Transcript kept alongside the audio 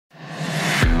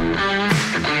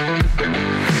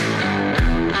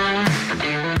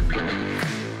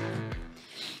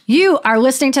You are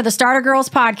listening to the Starter Girls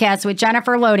podcast with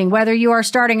Jennifer Loading. Whether you are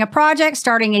starting a project,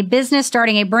 starting a business,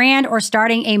 starting a brand, or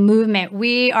starting a movement,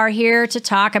 we are here to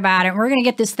talk about it. We're going to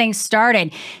get this thing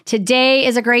started. Today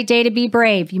is a great day to be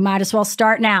brave. You might as well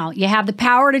start now. You have the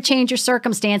power to change your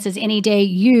circumstances any day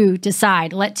you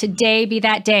decide. Let today be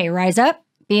that day. Rise up.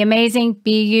 Be amazing.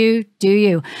 Be you. Do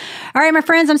you. All right, my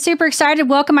friends, I'm super excited.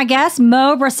 Welcome my guest,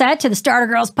 Mo Brossette, to the Starter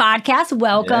Girls podcast.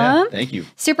 Welcome. Yeah, thank you.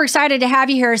 Super excited to have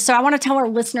you here. So I want to tell our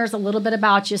listeners a little bit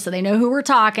about you so they know who we're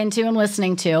talking to and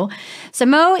listening to. So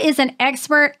Mo is an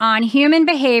expert on human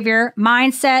behavior,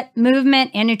 mindset,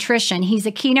 movement, and nutrition. He's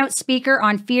a keynote speaker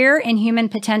on fear and human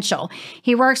potential.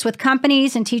 He works with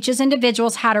companies and teaches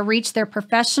individuals how to reach their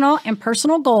professional and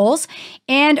personal goals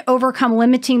and overcome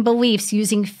limiting beliefs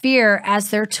using fear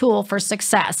as their tool for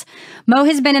success. Mo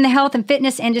has been in the health and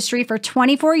fitness industry for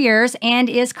 24 years and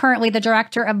is currently the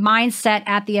director of mindset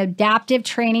at the Adaptive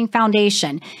Training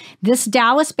Foundation. This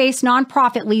Dallas-based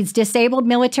nonprofit leads disabled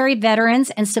military veterans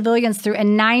and civilians through a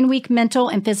 9-week mental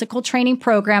and physical training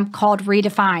program called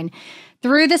Redefine.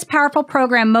 Through this powerful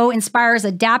program, Mo inspires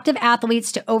adaptive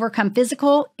athletes to overcome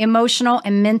physical, emotional,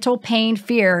 and mental pain,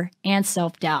 fear, and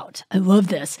self-doubt. I love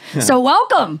this. So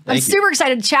welcome. I'm super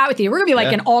excited to chat with you. We're going to be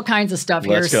like in all kinds of stuff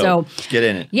here. Let's go. So let's get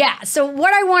in it. Yeah. So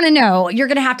what I want to know, you're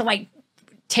going to have to like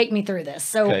take me through this.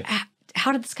 So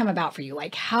how did this come about for you?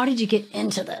 Like, how did you get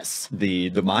into this?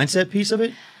 The mindset piece of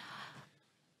it?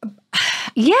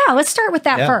 Yeah, let's start with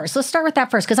that first. Let's start with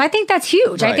that first because I think that's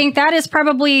huge. Right. I think that is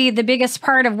probably the biggest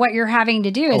part of what you're having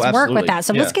to do is work with that.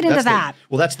 So let's get into that.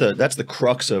 That's the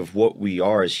crux of what we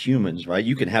are as humans, right?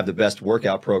 You can have the best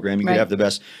workout program, you can have the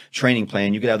best training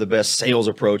plan, you can have the best sales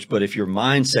approach, but if your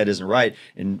mindset isn't right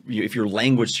and if your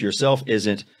language to yourself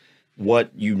isn't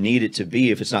what you need it to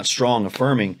be, if it's not strong,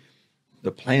 affirming,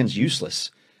 the plan's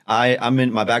useless.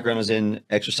 My background is in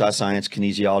exercise science,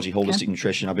 kinesiology, holistic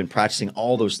nutrition. I've been practicing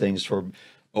all those things for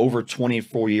over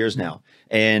 24 years now.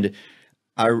 And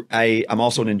I'm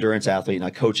also an endurance athlete and I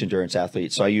coach endurance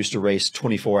athletes. So I used to race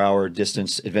 24-hour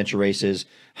distance adventure races,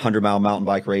 100-mile mountain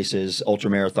bike races, ultra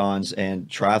marathons, and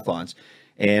triathlons.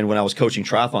 And when I was coaching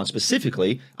triathlon,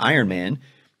 specifically Ironman,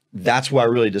 that's where I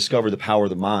really discovered the power of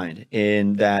the mind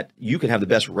in that you can have the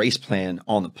best race plan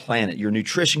on the planet. Your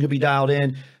nutrition could be dialed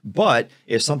in, but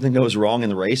if something goes wrong in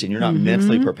the race and you're not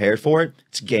mentally prepared for it,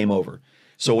 it's game over.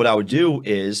 So what I would do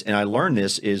is, and I learned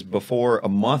this, is a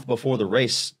month before the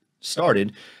race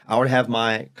started, I would have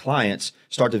my clients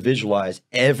start to visualize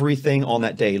everything on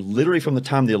that day, literally from the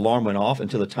time the alarm went off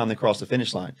until the time they crossed the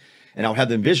finish line. And I would have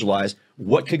them visualize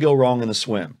what could go wrong in the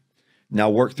swim. Now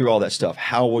work through all that stuff.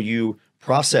 How will you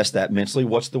process that mentally?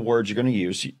 What's the words you're going to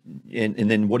use? And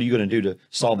then what are you going to do to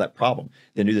solve that problem?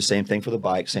 Then do the same thing for the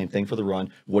bike, same thing for the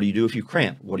run. What do you do if you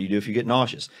cramp? What do you do if you get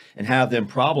nauseous? And have them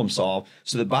problem solve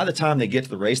so that by the time they get to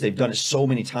the race, they've done it so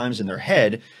many times in their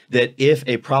head that if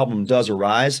a problem does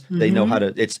arise, they know how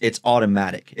to, it's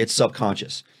automatic. It's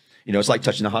subconscious. You know, it's like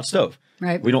touching a hot stove.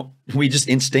 Right. We just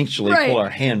instinctually pull our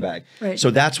hand back. Right. So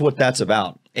that's what that's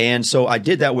about. And so I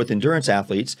did that with endurance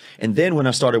athletes. And then when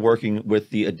I started working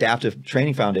with the Adaptive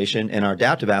Training Foundation and our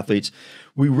adaptive athletes,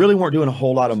 we really weren't doing a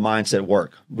whole lot of mindset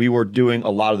work. We were doing a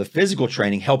lot of the physical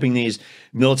training, helping these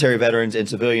military veterans and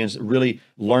civilians really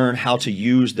learn how to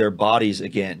use their bodies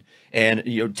again. And,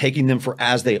 you know, taking them for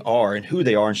as they are and who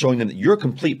they are and showing them that you're a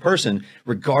complete person,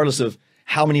 regardless of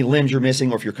how many limbs you're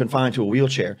missing or if you're confined to a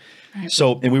wheelchair. Right.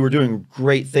 So, and we were doing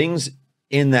great things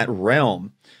in that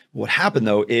realm. What happened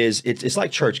though is it's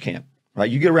like church camp, right?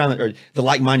 You get around the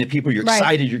like-minded people, you're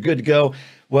excited, you're good to go.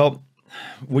 Well,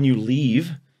 when you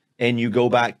leave and you go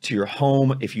back to your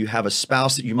home, if you have a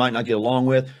spouse that you might not get along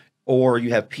with, or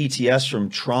you have PTS from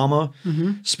trauma,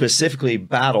 specifically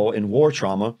battle and war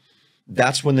trauma,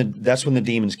 that's when the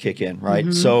demons kick in,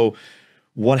 right? So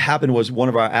what happened was one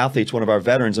of our athletes, one of our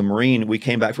veterans, a Marine, we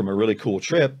came back from a really cool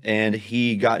trip and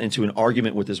he got into an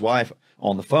argument with his wife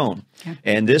on the phone.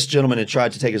 And this gentleman had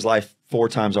tried to take his life 4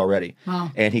 times already.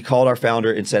 Wow. And he called our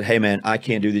founder and said, "Hey man, I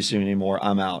can't do this anymore.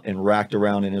 I'm out," and racked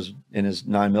around in his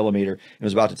 9mm and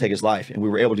was about to take his life. And we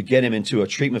were able to get him into a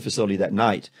treatment facility that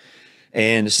night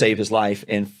and save his life.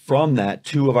 And from that,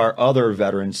 2 of our other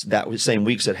veterans that same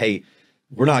week said, "Hey,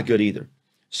 we're not good either."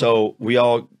 So we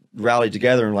all rallied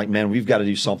together and like, man, we've got to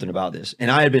do something about this. And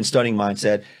I had been studying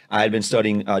mindset. I had been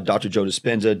studying Dr. Joe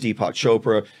Dispenza, Deepak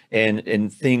Chopra,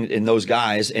 and those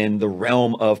guys in the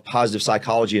realm of positive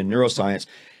psychology and neuroscience.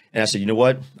 And I said, you know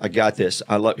what? I got this.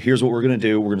 Here's what we're going to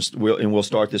do. We'll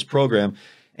start this program.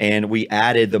 And we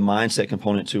added the mindset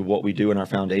component to what we do in our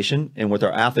foundation and with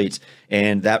our athletes.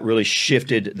 And that really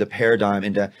shifted the paradigm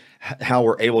into how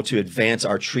we're able to advance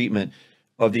our treatment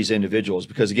of these individuals,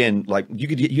 because again, like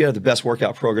you have the best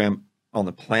workout program on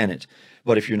the planet,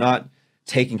 but if you're not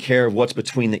taking care of what's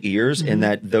between the ears in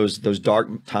those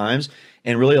dark times,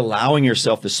 and really allowing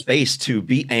yourself the space to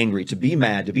be angry, to be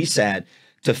mad, to be sad,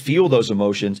 to feel those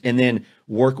emotions, and then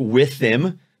work with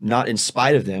them, not in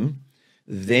spite of them,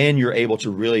 then you're able to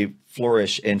really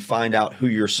flourish and find out who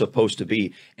you're supposed to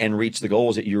be and reach the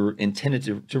goals that you're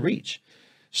intended to reach.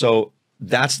 So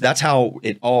that's how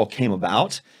it all came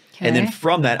about. Okay. And then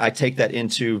from that, I take that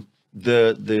into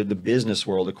the business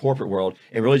world, the corporate world,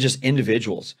 and really just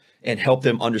individuals, and help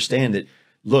them understand that,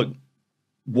 look,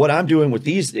 what I'm doing with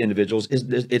these individuals is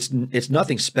it's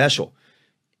nothing special.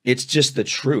 It's just the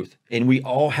truth. And we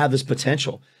all have this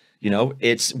potential. You know,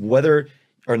 it's whether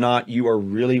or not you are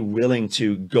really willing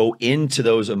to go into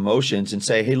those emotions and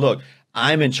say, hey, look,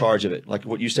 I'm in charge of it. Like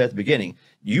what you said at the beginning,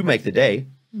 you make the day,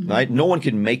 right? No one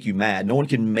can make you mad. No one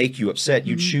can make you upset.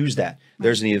 You choose that.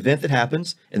 There's an event that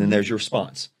happens, and then there's your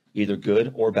response, either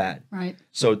good or bad. Right.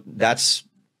 So that's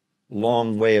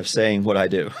long way of saying what I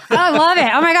do. I love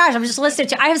it. Oh my gosh, I'm just listening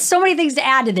to. I have so many things to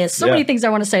add to this. So many things I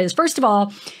want to say. First of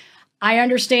all, I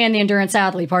understand the endurance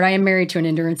athlete part. I am married to an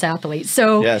endurance athlete.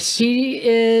 So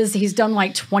he's done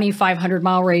like 2,500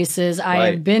 mile races. I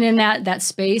have been in that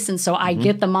space. And so I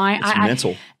get the mind. It's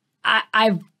mental.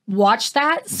 I've watched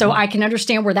that. So I can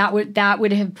understand where that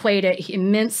would have played an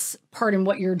immense part in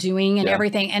what you're doing and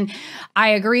everything. And I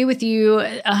agree with you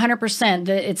 100%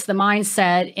 that it's the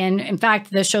mindset. And in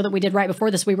fact, the show that we did right before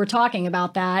this, we were talking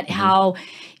about that, how,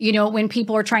 you know, when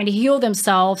people are trying to heal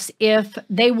themselves, if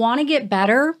they want to get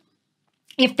better,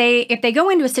 if they go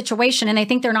into a situation and they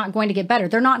think they're not going to get better,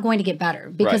 they're not going to get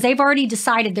better, because they've already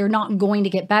decided they're not going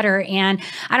to get better. And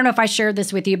I don't know if I shared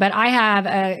this with you, but I have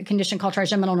a condition called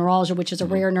trigeminal neuralgia, which is a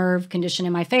rare nerve condition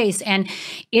in my face. And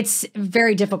it's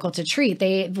very difficult to treat.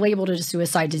 They labeled it a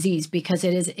suicide disease because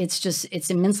it's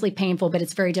immensely painful, but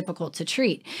it's very difficult to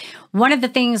treat. One of the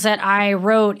things that I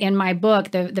wrote in my book,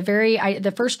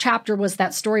 the first chapter was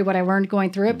that story, what I learned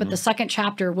going through it. But the second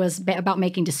chapter was about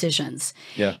making decisions.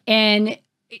 Yeah. And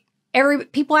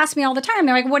people ask me all the time,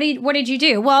 they're like, what did you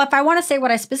do? Well, if I want to say what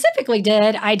I specifically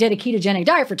did, I did a ketogenic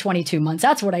diet for 22 months.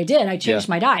 That's what I did. I changed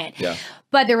my diet. Yeah.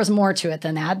 But there was more to it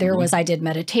than that. There was, I did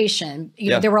meditation.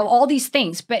 You know, there were all these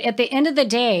things. But at the end of the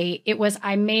day,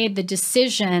 I made the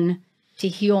decision to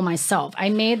heal myself. I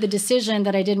made the decision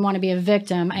that I didn't want to be a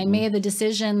victim. I made the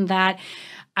decision that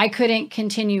I couldn't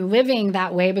continue living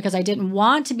that way because I didn't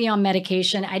want to be on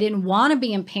medication. I didn't want to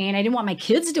be in pain. I didn't want my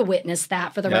kids to witness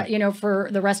that for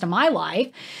the rest of my life.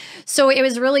 So it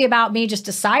was really about me just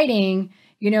deciding,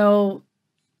 you know,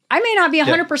 I may not be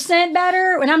 100%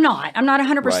 better, and I'm not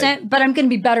 100%, but I'm going to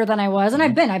be better than I was. And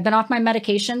I've been off my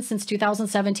medication since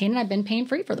 2017, and I've been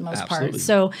pain-free for the most part.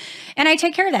 So, and I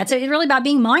take care of that. So it's really about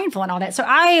being mindful and all that. So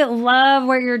I love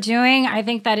what you're doing. I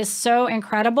think that is so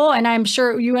incredible. And I'm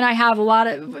sure you and I have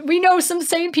we know some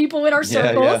same people in our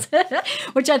circles,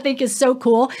 which I think is so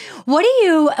cool.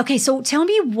 Okay, so tell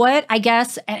me what, I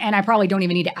guess, and I probably don't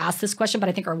even need to ask this question, but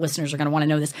I think our listeners are going to want to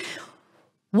know this.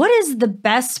 What is the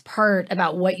best part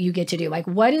about what you get to do? Like,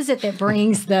 what is it that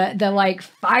brings the like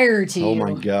fire to you? Oh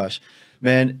my gosh,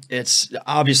 man. It's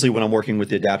obviously when I'm working with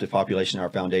the adaptive population in our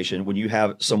foundation, when you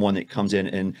have someone that comes in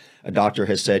and a doctor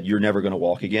has said, you're never going to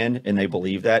walk again, and they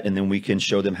believe that. And then we can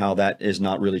show them how that is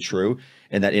not really true.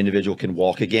 And that individual can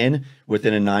walk again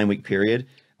within a 9-week period.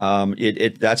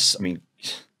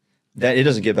 That it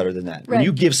doesn't get better than that. Right. When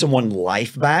you give someone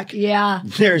life back,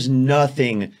 there's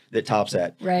nothing that tops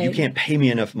that. Right. You can't pay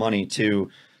me enough money to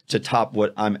top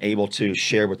what I'm able to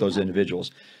share with those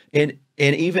individuals. And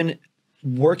even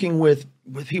working with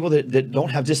people that don't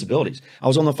have disabilities. I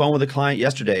was on the phone with a client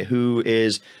yesterday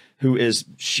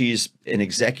she's an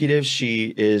executive.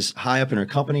 She is high up in her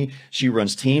company. She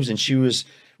runs teams, and we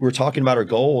were talking about her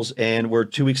goals, and we're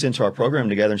 2 weeks into our program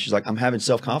together, and she's like, I'm having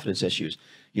self-confidence issues.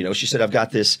 You know, she said, I've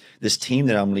got this team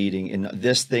that I'm leading and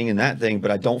this thing and that thing,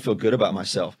 but I don't feel good about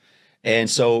myself. And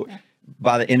so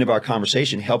by the end of our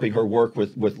conversation, helping her work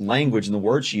with language and the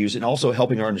words she used, and also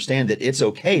helping her understand that it's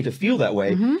okay to feel that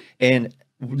way. And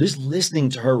just listening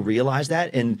to her realize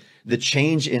that, and the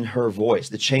change in her voice,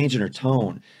 the change in her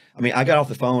tone. I mean, I got off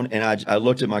the phone and I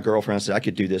looked at my girlfriend and said, I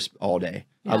could do this all day.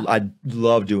 I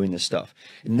love doing this stuff.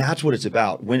 And that's what it's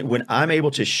about. When I'm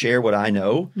able to share what I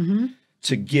know,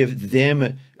 to give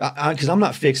them, because I'm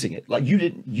not fixing it. Like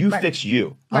you fix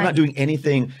you. I'm not doing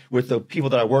anything with the people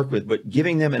that I work with, but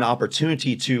giving them an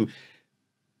opportunity to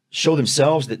show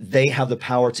themselves that they have the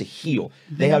power to heal.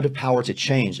 They have the power to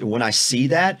change. And when I see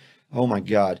that, oh my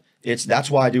God, that's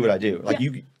why I do what I do. Like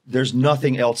there's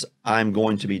nothing else I'm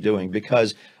going to be doing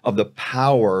because of the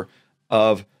power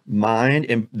of mind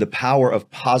and the power of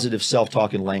positive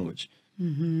self-talk and language.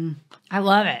 I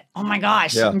love it. Oh my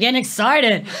gosh. I'm getting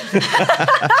excited. I'm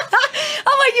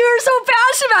like, you are so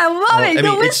passionate. I love it.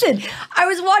 Listen, I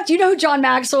was watching, you know who John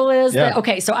Maxwell is? Yeah.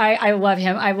 Okay. So I love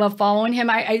him. I love following him.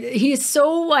 He is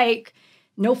so like,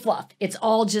 no fluff. It's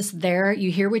all just there.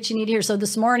 You hear what you need to hear. So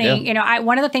this morning, you know,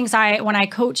 one of the things when I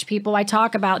coach people, I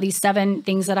talk about these 7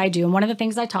 things that I do. And one of the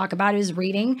things I talk about is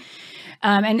reading.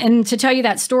 And to tell you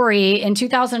that story, in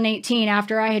 2018,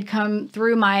 after I had come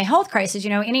through my health crisis, you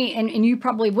know, and you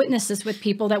probably witnessed this with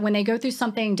people that when they go through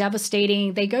something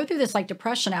devastating, they go through this like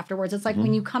depression afterwards. It's like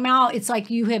when you come out, it's like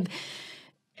you have,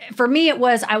 for me, it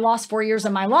was, I lost 4 years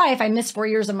of my life. I missed 4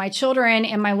 years of my children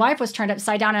and my life was turned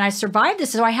upside down and I survived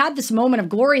this. So I had this moment of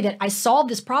glory that I solved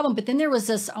this problem, but then there was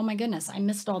this, oh my goodness, I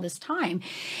missed all this time.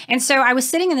 And so I was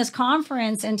sitting in this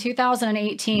conference in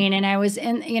 2018 and I was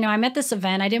in, you know, I'm at this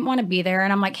event. I didn't want to be there.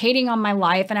 And I'm like hating on my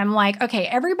life. And I'm like, okay,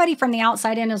 everybody from the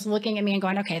outside in is looking at me and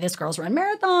going, okay, this girl's run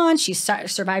marathons. She's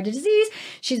survived a disease.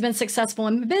 She's been successful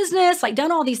in business, like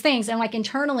done all these things. And like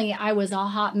internally, I was a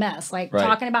hot mess, like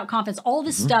talking about confidence, all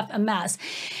this stuff, a mess.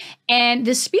 And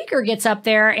the speaker gets up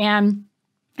there and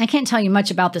I can't tell you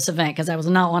much about this event because I was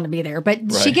not wanting to be there, but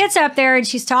she gets up there and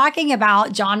she's talking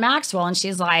about John Maxwell and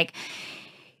she's like,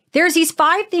 there's these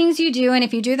 5 things you do, and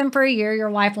if you do them for a year, your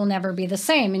life will never be the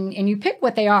same. And you pick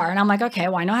what they are. And I'm like, okay,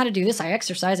 well, I know how to do this. I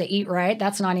exercise, I eat right.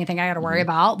 That's not anything I got to worry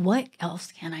about. What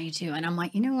else can I do? And I'm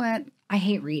like, you know what? I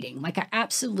hate reading. Like I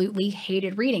absolutely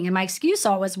hated reading. And my excuse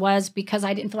always was because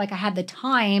I didn't feel like I had the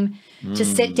time to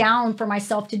sit down for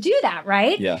myself to do that,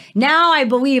 right? Yeah. Now I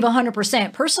believe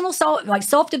 100% personal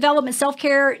self-development,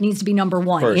 self-care needs to be number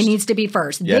 1. First. It needs to be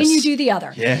first. Yes. Then you do the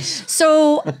other. Yes.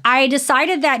 So I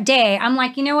decided that day, I'm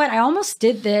like, you know what? I almost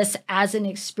did this as an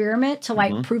experiment to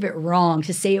like prove it wrong,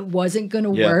 to say it wasn't going to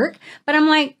work. But I'm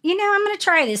like, you know, I'm going to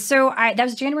try this. So that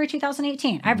was January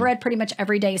 2018. I've read pretty much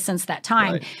every day since that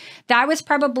time. Right. That was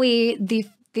probably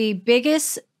the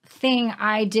biggest thing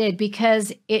I did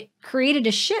because it created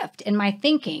a shift in my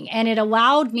thinking and it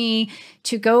allowed me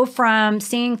to go from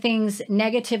seeing things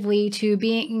negatively to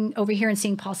being over here and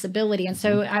seeing possibility. And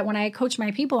so when I coach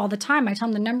my people all the time, I tell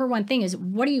them the number one thing is,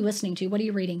 what are you listening to? What are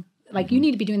you reading? Like you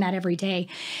need to be doing that every day.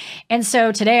 And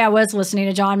so today I was listening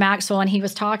to John Maxwell and he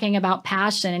was talking about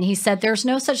passion. And he said, there's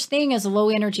no such thing as low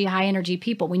energy, high energy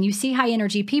people. When you see high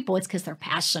energy people, it's because they're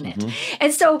passionate.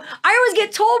 And so I always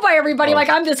get told by everybody, like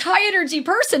I'm this high energy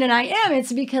person and I am.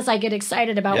 It's because I get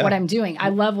excited about what I'm doing. I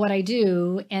love what I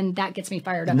do. And that gets me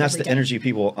fired up. And that's the energy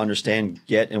people understand,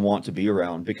 get, and want to be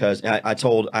around. Because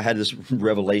I had this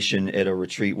revelation at a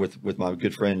retreat with my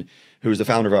good friend, who's the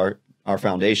founder of our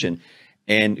foundation.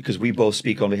 And because we both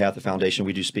speak on behalf of the foundation,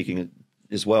 we do speaking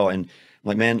as well. And I'm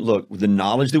like, man, look, the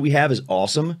knowledge that we have is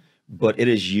awesome, but it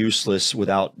is useless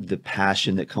without the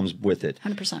passion that comes with it.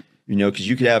 100%. You know, because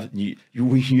you could have,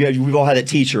 we've all had that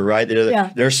teacher, right?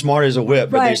 They're smart as a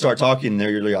whip, but they start talking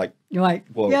and you're like,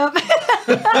 whoa. Yep.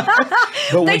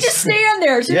 They just stand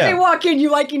there. As soon as they walk in,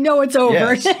 you know it's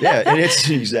over. Yes, yeah, and it's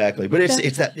exactly. But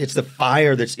it's the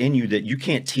fire that's in you that you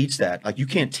can't teach that. Like you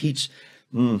can't teach.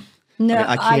 No,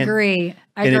 I agree.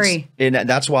 I agree. And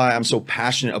that's why I'm so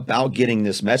passionate about getting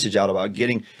this message out, about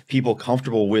getting people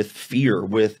comfortable with fear,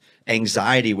 with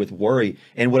anxiety, with worry.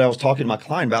 And what I was talking to my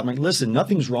client about, I'm like, listen,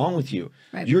 nothing's wrong with you.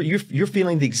 Right. You're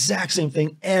feeling the exact same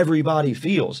thing everybody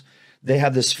feels. They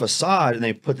have this facade and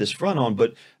they put this front on,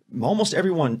 but almost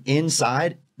everyone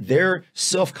inside, they're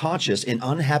self-conscious and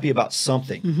unhappy about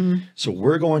something. So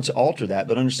we're going to alter that,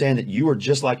 but understand that you are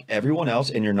just like everyone else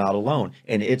and you're not alone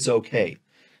and it's okay.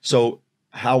 So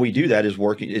how we do that is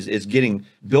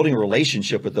building a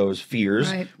relationship with those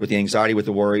fears, with the anxiety, with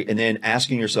the worry, and then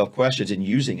asking yourself questions and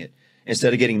using it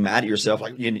instead of getting mad at yourself.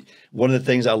 Like one of the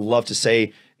things I love to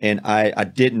say, and I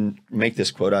didn't make this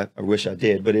quote, I wish I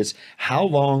did, but it's, how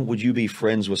long would you be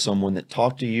friends with someone that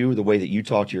talked to you the way that you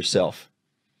talk to yourself?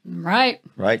 Right.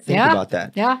 Think about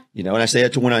that. Yeah. You know, and I say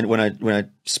that to when I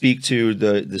speak to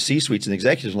the C-suites and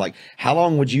executives, I'm like, how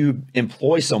long would you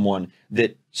employ someone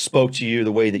that spoke to you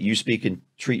the way that you speak and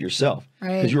treat yourself?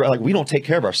 Because you're like, we don't take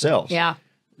care of ourselves. Yeah.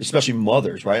 Especially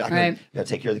mothers, right? I got to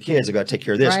take care of the kids. I got to take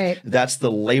care of this. Right. That's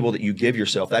the label that you give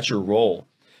yourself. That's your role.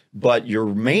 But your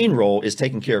main role is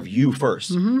taking care of you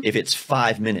first. If it's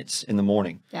 5 minutes in the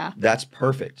morning, that's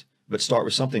perfect. But start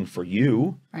with something for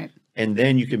you. Right. And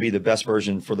then you can be the best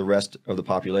version for the rest of the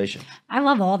population. I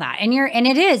love all that. And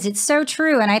it's so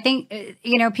true. And I think,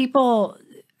 people,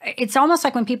 it's almost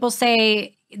like when people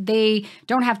say they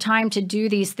don't have time to do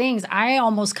these things, I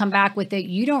almost come back with it.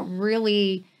 You don't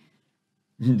really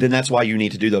then that's why you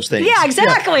need to do those things. Yeah,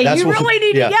 exactly. You really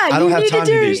need to, I don't have time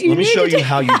to do these. Let me show you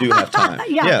how you do have time.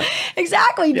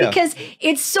 Exactly. Yeah. Because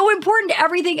it's so important to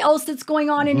everything else that's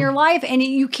going on in your life. And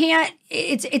you can't,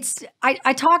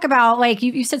 I talk about, like,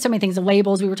 you said so many things, the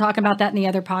labels. We were talking about that in the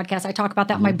other podcast. I talk about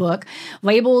that in my book.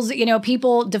 Labels, you know,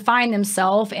 people define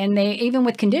themselves, and they, even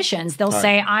with conditions, they'll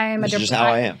say, I'm this is just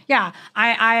how I am. Yeah.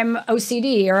 I'm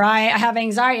OCD, or I have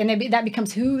anxiety, and that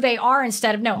becomes who they are,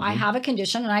 instead of, no, I have a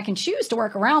condition and I can choose to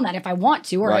work around that if I want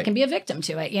to, or I can be a victim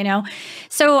to it, you know?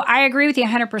 So I agree with you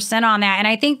 100% on that. And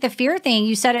I think the fear thing,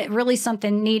 you said it really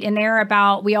something neat in there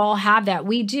about, we all have that.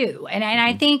 We do. And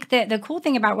I think that the cool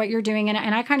thing about what you're doing,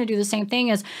 and I kind of do the same thing,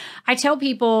 is I tell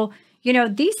people, you know,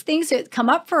 these things that come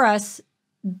up for us,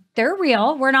 they're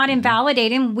real. We're not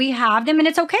invalidating. We have them, and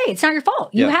it's okay. It's not your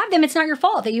fault. You have them. It's not your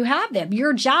fault that you have them.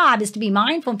 Your job is to be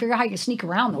mindful and figure out how you can sneak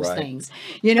around those things.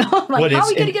 You know, like, how are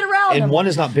we going to get around them? And one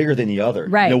is not bigger than the other.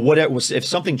 Right. You know, if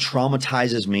something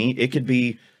traumatizes me, it could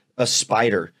be a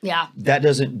spider. Yeah. That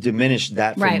doesn't diminish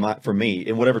that for me.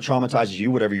 And whatever traumatizes you,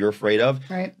 whatever you're afraid of,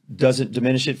 doesn't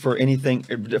diminish it for anything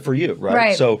for you.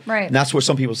 Right. So and that's what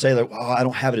some people say, like, oh, I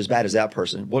don't have it as bad as that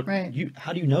person. What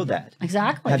how do you know that?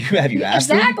 Exactly. Have you asked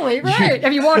them? Exactly. Right.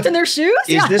 Have you walked in their shoes?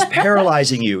 Is this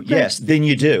paralyzing you? Yes, then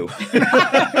you do.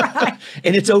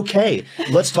 And it's okay.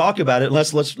 Let's talk about it.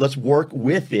 Let's work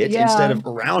with it instead of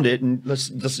around it, and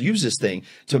let's use this thing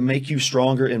to make you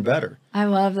stronger and better. I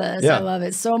love this. I love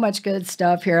it. So much good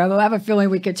stuff here. I have a feeling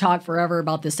we could talk forever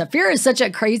about this stuff. Fear is such a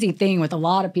crazy thing with a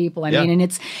lot of people. I mean,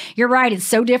 and you're right. It's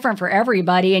so different for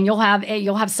everybody, and you'll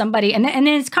have somebody, and then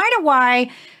it's kind of why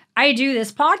I do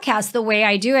this podcast the way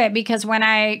I do it, because when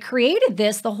I created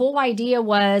this, the whole idea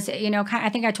was, you know, I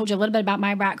think I told you a little bit about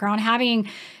my background, having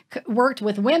worked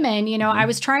with women. You know, I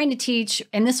was trying to teach,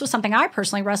 and this was something I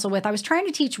personally wrestled with. I was trying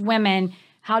to teach women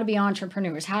how to be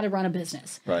entrepreneurs, how to run a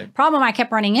business. Right. Problem I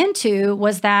kept running into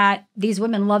was that these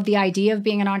women loved the idea of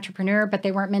being an entrepreneur, but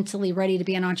they weren't mentally ready to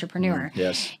be an entrepreneur.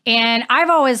 Yes. And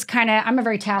I've always I'm a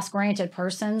very task-oriented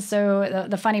person. So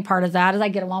the funny part of that is I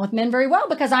get along with men very well,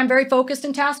 because I'm very focused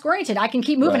and task-oriented. I can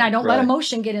keep moving. I don't let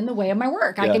emotion get in the way of my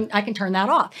work. I can turn that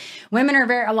off. Women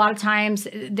are a lot of times,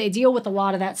 they deal with a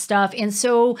lot of that stuff. And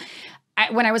so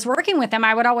when I was working with them,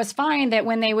 I would always find that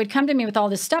when they would come to me with all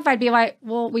this stuff, I'd be like,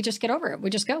 well, we just get over it.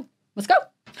 We just go. Let's go.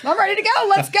 I'm ready to go.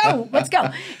 Let's go. Let's go.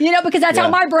 You know, because that's how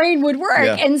my brain would work.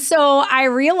 Yeah. And so I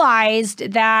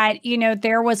realized that, you know,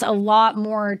 there was a lot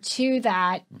more to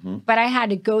that, but I had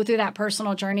to go through that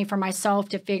personal journey for myself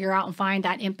to figure out and find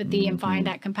that empathy and find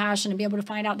that compassion and be able to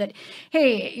find out that,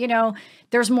 hey, you know,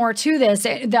 there's more to this.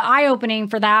 The eye-opening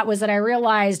for that was that I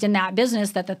realized in that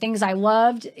business that the things I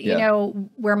loved, you know,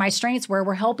 where my strengths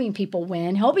were helping people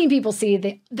win, helping people see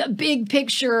the big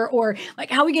picture, or like,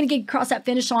 how are we going to get across that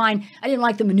finish line? I didn't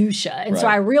like the minutia. And so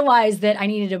I realized that I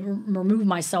needed to remove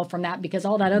myself from that, because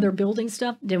all that other building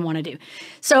stuff didn't want to do.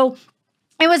 So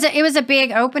it was a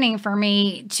big opening for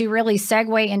me to really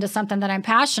segue into something that I'm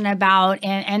passionate about.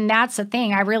 And that's the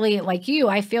thing. I really, like you,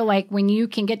 I feel like when you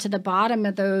can get to the bottom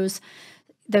of those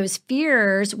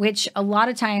fears, which a lot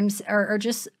of times are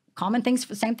just common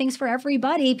things, same things for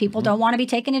everybody. People don't want to be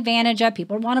taken advantage of.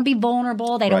 People want to be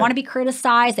vulnerable. They don't want to be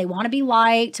criticized. They want to be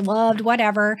liked, loved,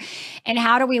 whatever. And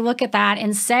how do we look at that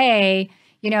and say,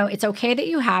 you know, it's okay that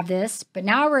you have this, but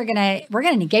now we're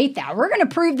gonna negate that. We're gonna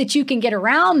prove that you can get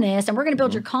around this, and we're gonna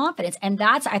build your confidence. And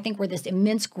that's, I think, where this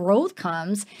immense growth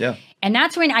comes. Yeah. And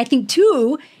that's when I think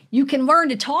too, you can learn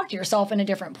to talk to yourself in a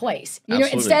different place. You know,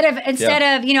 instead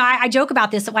of, you know, I joke about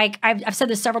this, like I've said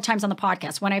this several times on the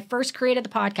podcast. When I first created the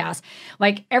podcast,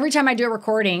 like every time I do a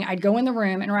recording, I'd go in the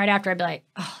room, and right after I'd be like,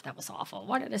 oh, that was awful.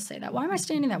 Why did I say that? Why am I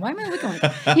standing there? Why am I looking like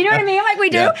that? You know what I mean? Like we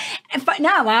do. And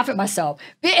now I laugh at myself.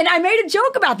 And I made a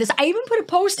joke about this. I even put a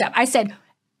post up. I said,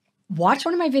 watch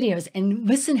one of my videos and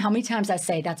listen how many times I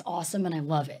say that's awesome and I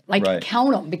love it. Like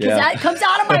count them, because that comes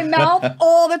out of my mouth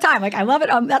all the time. Like, I love it.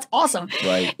 That's awesome.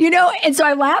 Right. You know, and so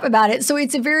I laugh about it. So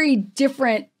it's a very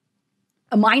different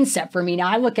mindset for me now.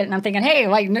 I look at it and I'm thinking, hey,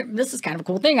 like, this is kind of a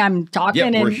cool thing. I'm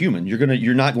talking. Yeah, we're human.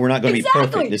 We're not going to be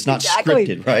perfect. It's not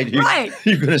scripted, right?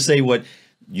 You're going to say what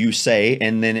you say,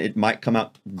 and then it might come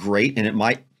out great, and it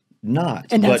might not.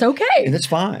 And that's okay. And that's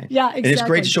fine. Yeah, exactly. And it's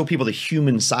great to show people the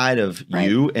human side of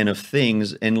you and of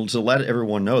things, and to let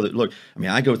everyone know that, look, I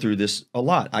mean, I go through this a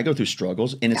lot. I go through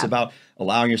struggles, and it's about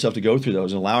allowing yourself to go through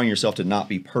those and allowing yourself to not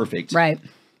be perfect. Right.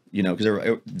 You know, because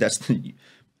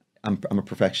I'm a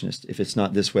perfectionist. If it's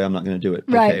not this way, I'm not going to do it.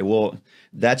 Right. Okay, well,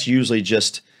 that's usually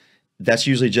just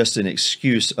an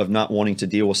excuse of not wanting to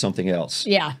deal with something else.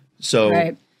 Yeah.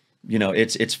 So, you know,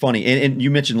 it's funny. And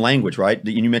you mentioned language, right?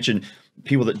 You mentioned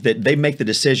people that they make the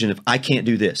decision, if I can't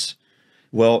do this,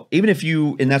 Well, even if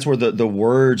you, and that's where the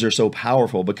words are so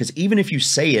powerful, because even if you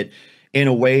say it in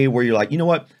a way where you're like, you know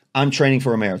what, I'm training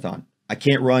for a marathon. I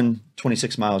can't run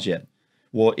 26 miles yet.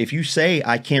 Well, if you say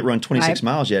I can't run 26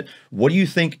 miles yet, what do you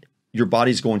think your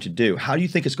body's going to do? How do you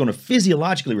think it's going to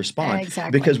physiologically respond?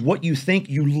 Exactly. Because what you think,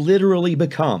 you literally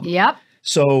become. Yep.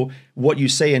 So what you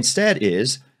say instead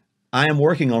is, I am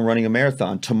working on running a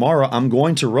marathon. Tomorrow, I'm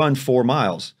going to run 4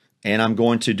 miles. And I'm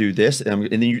going to do this, and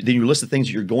then you list the things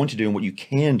that you're going to do and what you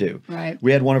can do. Right.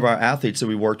 We had one of our athletes that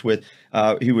we worked with.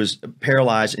 He was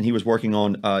paralyzed, and he was working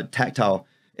on tactile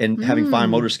and having fine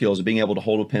motor skills and being able to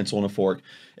hold a pencil and a fork,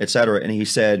 et cetera. And he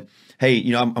said, hey,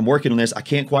 you know, I'm working on this. I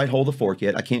can't quite hold the fork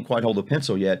yet. I can't quite hold the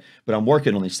pencil yet, but I'm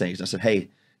working on these things. And I said, hey,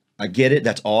 I get it.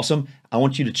 That's awesome. I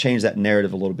want you to change that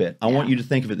narrative a little bit. I want you to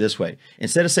think of it this way.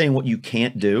 Instead of saying what you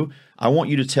can't do, I want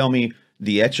you to tell me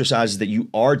the exercises that you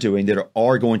are doing that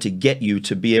are going to get you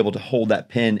to be able to hold that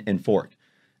pen and fork.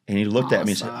 And he looked at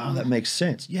me and said, oh, that makes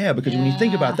sense. Yeah, because when you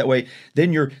think about it that way,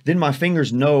 then my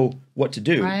fingers know what to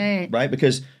do. Right?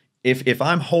 Because if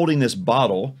I'm holding this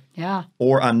bottle,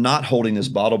 or I'm not holding this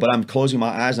bottle, but I'm closing my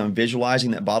eyes and I'm visualizing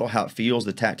that bottle, how it feels,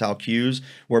 the tactile cues,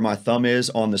 where my thumb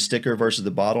is on the sticker versus the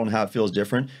bottle and how it feels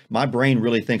different, my brain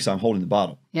really thinks I'm holding the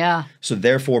bottle. Yeah. So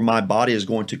therefore, my body is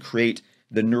going to create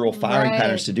the neural firing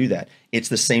patterns to do that. It's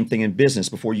the same thing in business.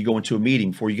 Before you go into a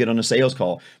meeting, before you get on a sales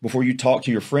call, before you talk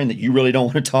to your friend that you really don't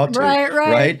want to talk to,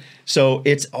 right? So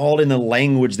it's all in the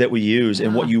language that we use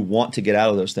and what you want to get out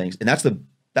of those things. And that's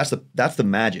the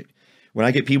magic. When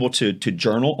I get people to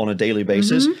journal on a daily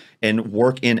basis and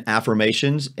work in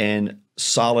affirmations and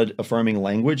solid affirming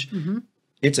language,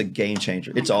 it's a game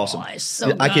changer. It's awesome. Gosh, so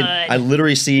good. I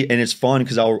literally see, and it's fun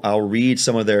because I'll read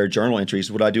some of their journal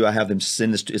entries. What I do, I have them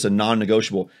send this. It's a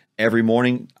non-negotiable. Every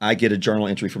morning, I get a journal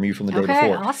entry from you from the day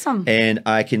before. Awesome. And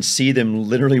I can see them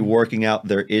literally working out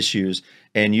their issues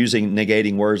and using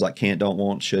negating words like can't, don't,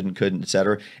 won't, shouldn't, couldn't,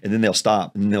 etc. And then they'll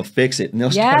stop and they'll fix it and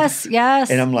they'll start. Yes.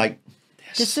 And I'm like,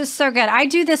 this is so good. I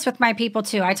do this with my people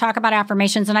too. I talk about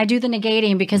affirmations and I do the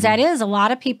negating because that is a lot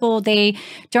of people, they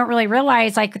don't really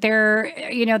realize like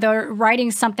they're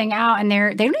writing something out and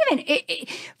they don't even,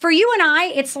 for you and I,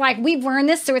 it's like we've learned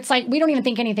this. So it's like, we don't even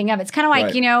think anything of it. It's kind of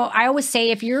like, I always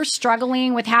say if you're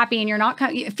struggling with happy and you're not,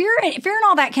 fear and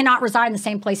all that cannot reside in the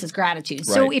same place as gratitude.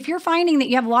 So if you're finding that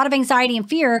you have a lot of anxiety and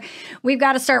fear, we've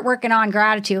got to start working on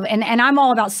gratitude. And I'm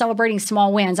all about celebrating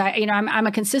small wins. I'm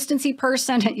a consistency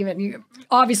person.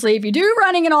 Obviously, if you do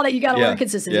running and all that, you got to learn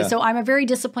consistency. So I'm a very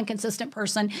disciplined, consistent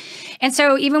person. And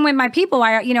so even with my people,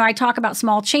 I talk about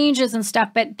small changes and stuff,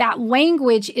 but that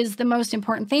language is the most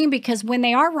important thing because when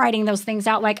they are writing those things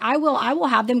out, like I will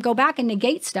have them go back and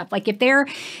negate stuff. Like if they're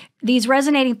these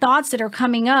resonating thoughts that are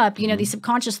coming up, these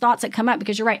subconscious thoughts that come up,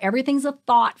 because you're right, everything's a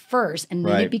thought first and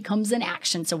then it becomes an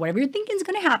action. So whatever you're thinking is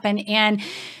going to happen. And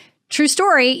true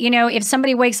story, if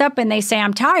somebody wakes up and they say,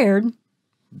 I'm tired,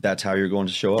 that's how you're going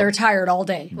to show up. They're tired all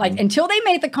day. Like until they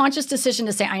make the conscious decision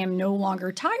to say, I am no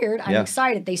longer tired, I'm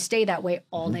excited. They stay that way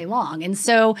all day long. And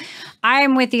so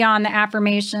I'm with you on the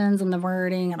affirmations and the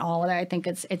wording and all of that. I think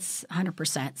it's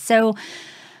 100%. So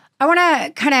I want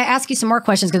to kind of ask you some more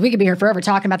questions because we could be here forever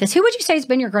talking about this. Who would you say has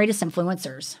been your greatest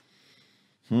influencers?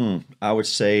 I would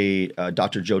say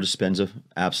Dr. Joe Dispenza,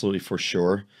 absolutely for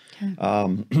sure.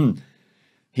 Okay.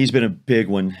 He's been a big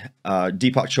one.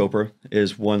 Deepak Chopra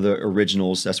is one of the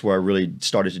originals. That's where I really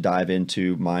started to dive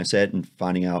into mindset and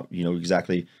finding out,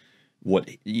 exactly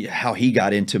how he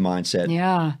got into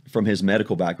mindset from his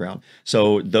medical background.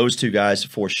 So those two guys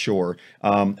for sure. Who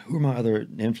are my other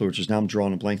influencers? Now I'm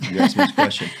drawing a blank through you asking this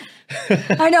question.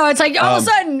 I know. It's like all of a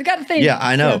sudden, got to think. Yeah,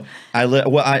 I know. Yeah.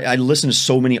 I listen to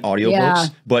so many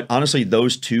audiobooks, but honestly,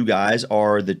 those two guys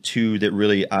are the two that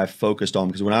really I focused on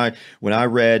because when I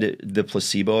read The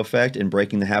Placebo Effect and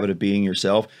Breaking the Habit of Being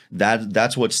Yourself,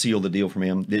 that's what sealed the deal for me.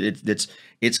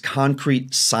 It's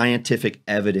concrete scientific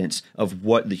evidence of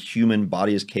what the human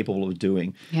body is capable of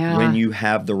doing when you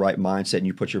have the right mindset and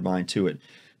you put your mind to it.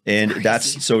 And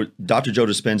that's so Dr. Joe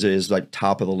Dispenza is like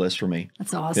top of the list for me.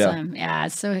 That's awesome. Yeah,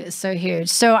 it's so huge.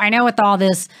 So I know with all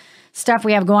this stuff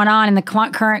we have going on in the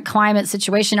current climate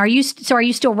situation, are you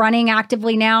still running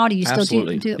actively now? Do you still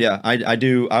do? Yeah, I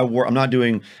do. I'm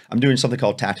doing something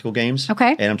called tactical games.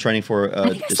 Okay. And I'm training for I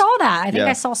think I saw that. I think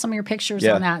I saw some of your pictures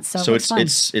on that. So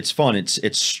it's fun.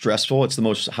 It's stressful. It's the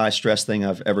most high stress thing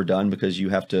I've ever done because you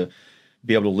have to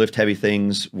be able to lift heavy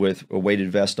things with a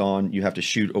weighted vest on. You have to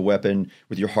shoot a weapon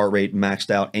with your heart rate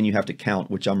maxed out, and you have to count,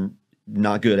 which I'm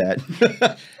not good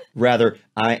at. Rather,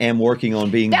 I am working on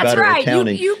being better at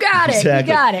counting. You got it.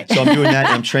 Exactly. You got it. So I'm doing that.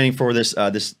 And I'm training for this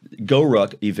Go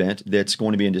Ruck event that's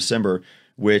going to be in December,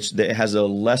 which has a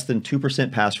less than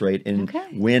 2% pass rate. And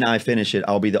when I finish it,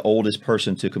 I'll be the oldest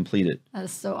person to complete it.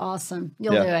 That's so awesome.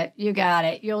 You'll do it. You got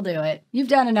it. You'll do it. You've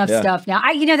done enough stuff now.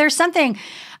 There's something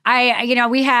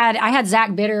I had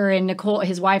Zach Bitter and Nicole,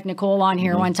 his wife Nicole, on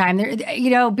here one time.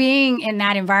 Being in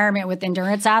that environment with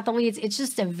endurance athletes, it's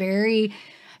just a very,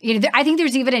 I think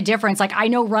there's even a difference. Like I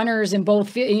know runners in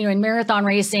both, in marathon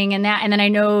racing and then I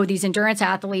know these endurance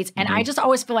athletes, and I just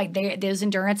always feel like those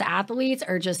endurance athletes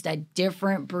are just a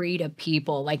different breed of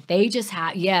people. Like they just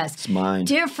have, it's mine.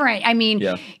 Different. I mean,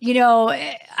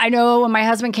 I know when my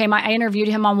husband came, I interviewed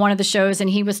him on one of the shows, and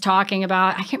he was talking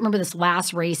about, I can't remember this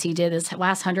last race he did, this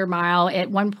last 100 mile. At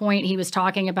one point, he was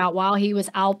talking about while he was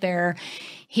out there,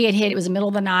 he had hit, it was the middle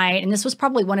of the night, and this was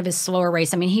probably one of his slower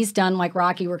races. I mean, he's done like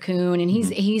Rocky Raccoon, and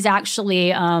he's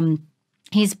actually,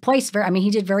 he's placed he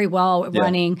did very well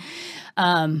running.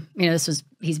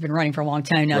 He's been running for a long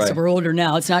time now, so we're older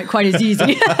now. It's not quite as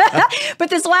easy. But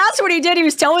this last one he did, he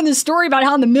was telling this story about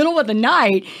how in the middle of the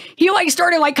night, he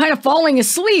started kind of falling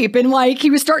asleep, and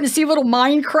he was starting to see little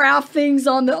Minecraft things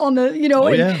on the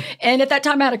and at that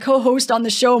time I had a co-host on the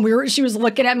show, and she was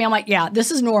looking at me. I'm like, yeah,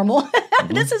 this is normal.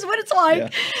 This is what it's like. Yeah.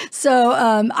 So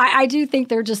I do think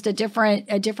they're just a different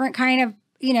kind of,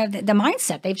 the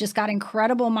mindset. They've just got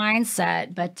incredible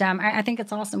mindset. But I think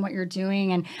it's awesome what you're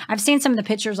doing. And I've seen some of the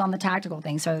pictures on the tactical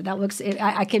thing. So that looks,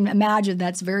 I can imagine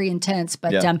that's very intense.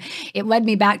 But it led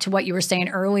me back to what you were saying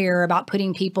earlier about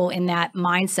putting people in that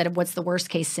mindset of what's the worst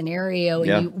case scenario.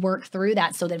 And you work through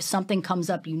that so that if something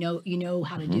comes up, you know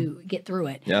how to get through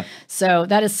it. Yeah. So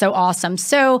that is so awesome.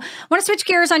 So I want to switch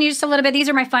gears on you just a little bit. These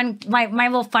are my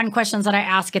little fun questions that I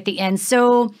ask at the end.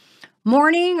 So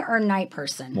morning or night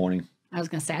person? Morning. I was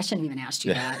going to say, I shouldn't even ask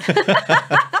you that.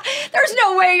 There's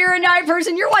no way you're a night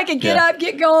person. You're like a get up,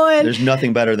 get going. There's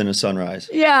nothing better than a sunrise.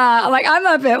 Yeah. I'm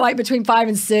up at between 5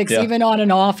 and 6, even on an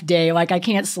off day. I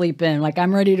can't sleep in.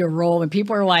 I'm ready to roll. And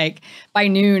people are by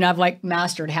noon, I've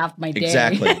mastered half my day.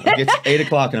 Exactly. It's 8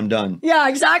 o'clock and I'm done. Yeah,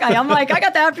 exactly. I'm I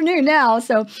got the afternoon now.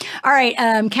 So, all right.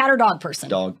 Cat or dog person?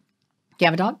 Dog. Do you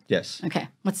have a dog? Yes. Okay.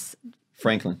 What's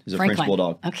Franklin? He's a French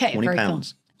bulldog. Okay. 20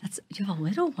 pounds. Cool. You have a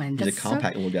little one. He's a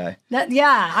compact little guy.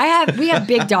 We have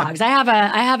big dogs. I have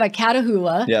a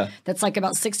Catahoula. Yeah. That's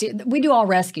about 60. We do all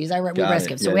rescues. We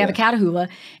rescue. So we have a Catahoula,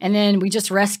 and then we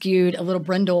just rescued a little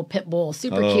brindle pit bull.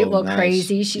 Super cute, little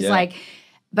crazy. She's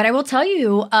but I will tell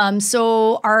you,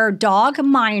 so our dog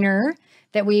Minor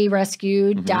that we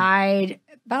rescued died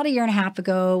about 1.5 years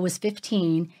ago, was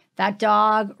 15. That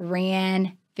dog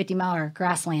ran 50-miler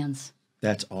grasslands.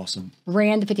 That's awesome.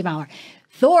 Ran the 50-miler.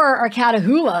 Thor, our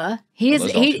Catahoula, he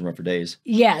can run for days.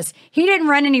 Yes. He didn't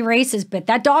run any races, but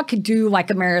that dog could do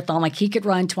a marathon. He could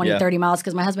run 20, 30 miles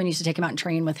because my husband used to take him out and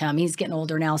train with him. He's getting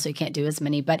older now, so he can't do as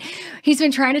many. But he's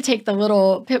been trying to take the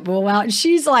little pit bull out. And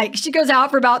she's she goes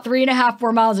out for about 3.5,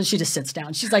 4 miles, and she just sits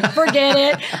down. She's like, forget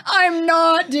it. I'm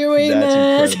not doing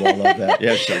this. That's incredible. I love that.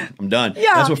 Yeah, sure. I'm done.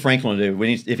 Yeah. That's what Franklin will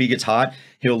do. If he gets hot,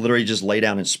 he'll literally just lay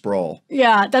down and sprawl.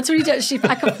 Yeah, that's what he does.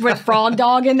 With frog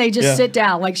dog, and they just sit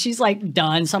down. She's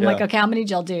done. So I'm okay, how many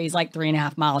did y'all do? He's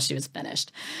 3.5 miles. She was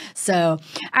finished. So,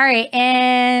 all right.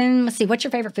 And let's see, what's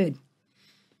your favorite food?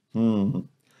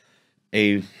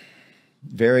 A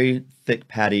very thick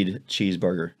pattied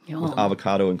cheeseburger with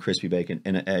avocado and crispy bacon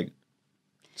and an egg,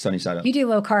 sunny side up. You do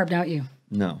low carb, don't you?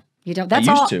 No. You don't.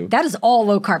 That is all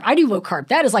low carb. I do low carb.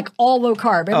 That is all low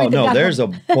carb. Everything there's a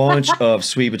bunch of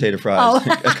sweet potato fries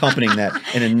accompanying that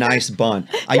in a nice bun.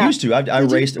 I used to. I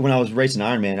raced when I was racing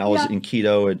Ironman. I was in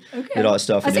keto and did all that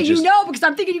stuff. I say because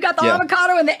I'm thinking you got the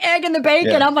avocado and the egg and the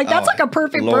bacon. Yeah. I'm that's a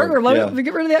perfect burger.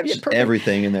 Get rid of that. Just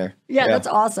everything in there. Yeah, that's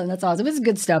awesome. That's awesome. It's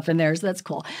good stuff in there, so that's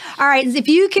cool. All right, if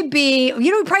you could be,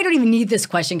 we probably don't even need this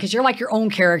question because you're your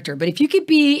own character. But if you could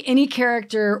be any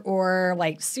character or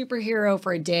superhero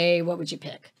for a day, what would you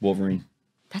pick? Wolverine.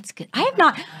 That's good. I have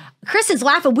not. Chris is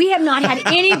laughing. We have not had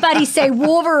anybody say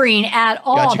Wolverine at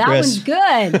all. That one's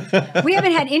good. We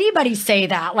haven't had anybody say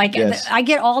that. I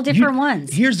get all different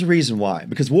ones. Here's the reason why.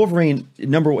 Because Wolverine,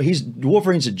 number one,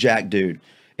 Wolverine's a jack dude.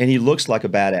 And he looks like a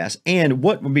badass. And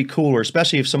what would be cooler,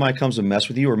 especially if somebody comes to mess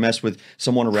with you or mess with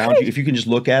someone around you, if you can just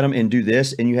look at them and do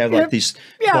this, and you have these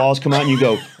claws come out, and you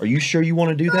go, "Are you sure you want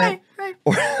to do that?" Right.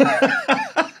 That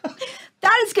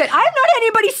is good. I have not had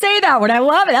anybody say that one. I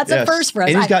love it. That's a first for us.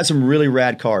 And he's got some really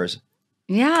rad cars.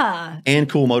 Yeah. And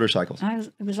cool motorcycles.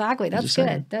 Exactly. That's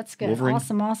good. That's good. Wolverine.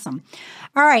 Awesome.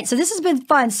 All right. So this has been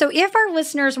fun. So if our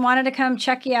listeners wanted to come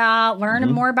check you out, learn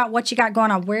more about what you got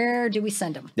going on, where do we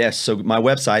send them? Yes. So my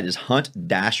website is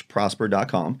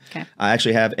hunt-prosper.com. Okay. I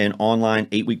actually have an online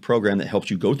 8-week program that helps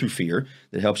you go through fear,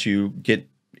 that helps you get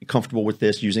comfortable with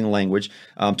this using language.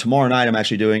 Tomorrow night, I'm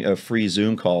actually doing a free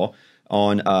Zoom call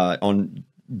on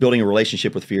building a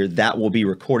relationship with fear, that will be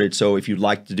recorded. So if you'd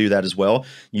like to do that as well,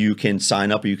 you can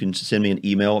sign up, or you can send me an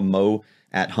email,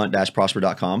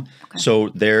 mo@hunt-prosper.com. Okay. So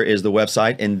there is the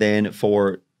website. And then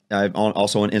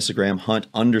also on Instagram,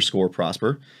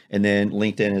 hunt_prosper. And then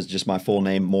LinkedIn is just my full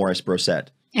name, Morris Brossette.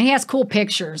 And he has cool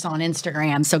pictures on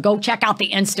Instagram, so go check out the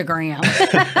Instagram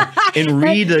and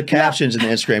read the captions in the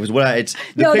Instagram. Because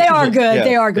they are good. Yeah,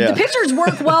 they are good. Yeah. The pictures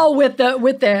work well with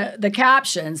the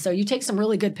captions. So you take some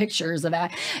really good pictures of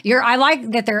that. I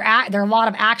like that there are a lot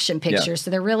of action pictures, so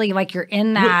they're really like you're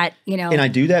in that. And I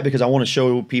do that because I want to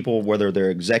show people, whether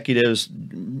they're executives,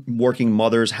 working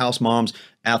mothers, house moms,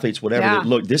 athletes, whatever. Yeah.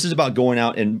 Look, this is about going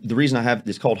out, and the reason I have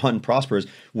this called Hunt and Prosper is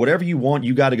whatever you want,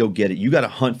 you got to go get it. You got to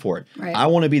hunt for it. Right. I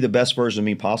want to be the best version of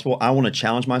me possible. I want to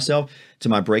challenge myself to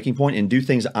my breaking point and do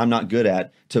things I'm not good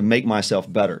at to make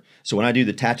myself better. So when I do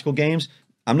the tactical games,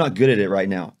 I'm not good at it right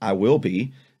now. I will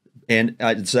be. And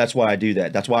so that's why I do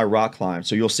that. That's why I rock climb.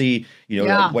 So you'll see,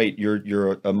 wait,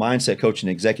 you're a mindset coach and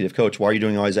executive coach. Why are you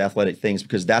doing all these athletic things?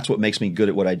 Because that's what makes me good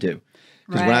at what I do.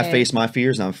 Because when I face my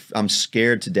fears and I'm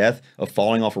scared to death of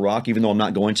falling off a rock, even though I'm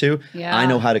not going to, I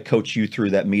know how to coach you through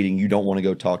that meeting you don't want to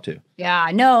go talk to. Yeah,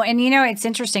 no. And, it's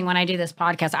interesting when I do this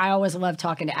podcast, I always love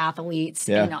talking to athletes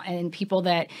and people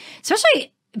that,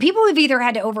 especially people who've either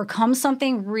had to overcome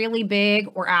something really big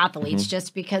or athletes,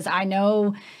 just because I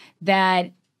know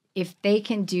that if they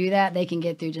can do that, they can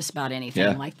get through just about anything.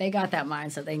 Yeah. Like they got that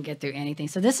mindset, they can get through anything.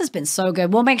 So this has been so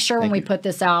good. We'll make sure when we put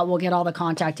this out, we'll get all the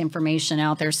contact information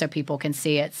out there so people can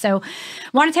see it. So I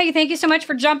want to tell you, thank you so much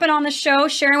for jumping on the show,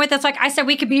 sharing with us. Like I said,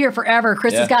 we could be here forever.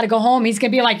 Chris has got to go home. He's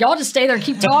going to be like, y'all just stay there and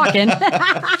keep talking.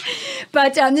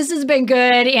 But this has been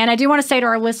good. And I do want to say to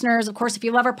our listeners, of course, if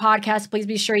you love our podcast, please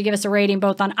be sure you give us a rating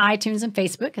both on iTunes and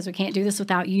Facebook, because we can't do this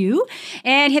without you.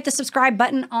 And hit the subscribe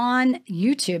button on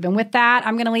YouTube. And with that,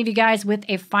 I'm going to leave you guys with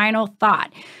a final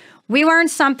thought. We learn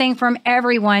something from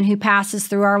everyone who passes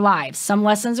through our lives. Some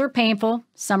lessons are painful,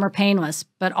 some are painless,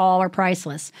 but all are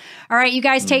priceless. All right, you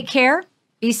guys take care,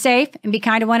 be safe, and be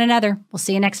kind to one another. We'll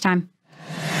see you next time.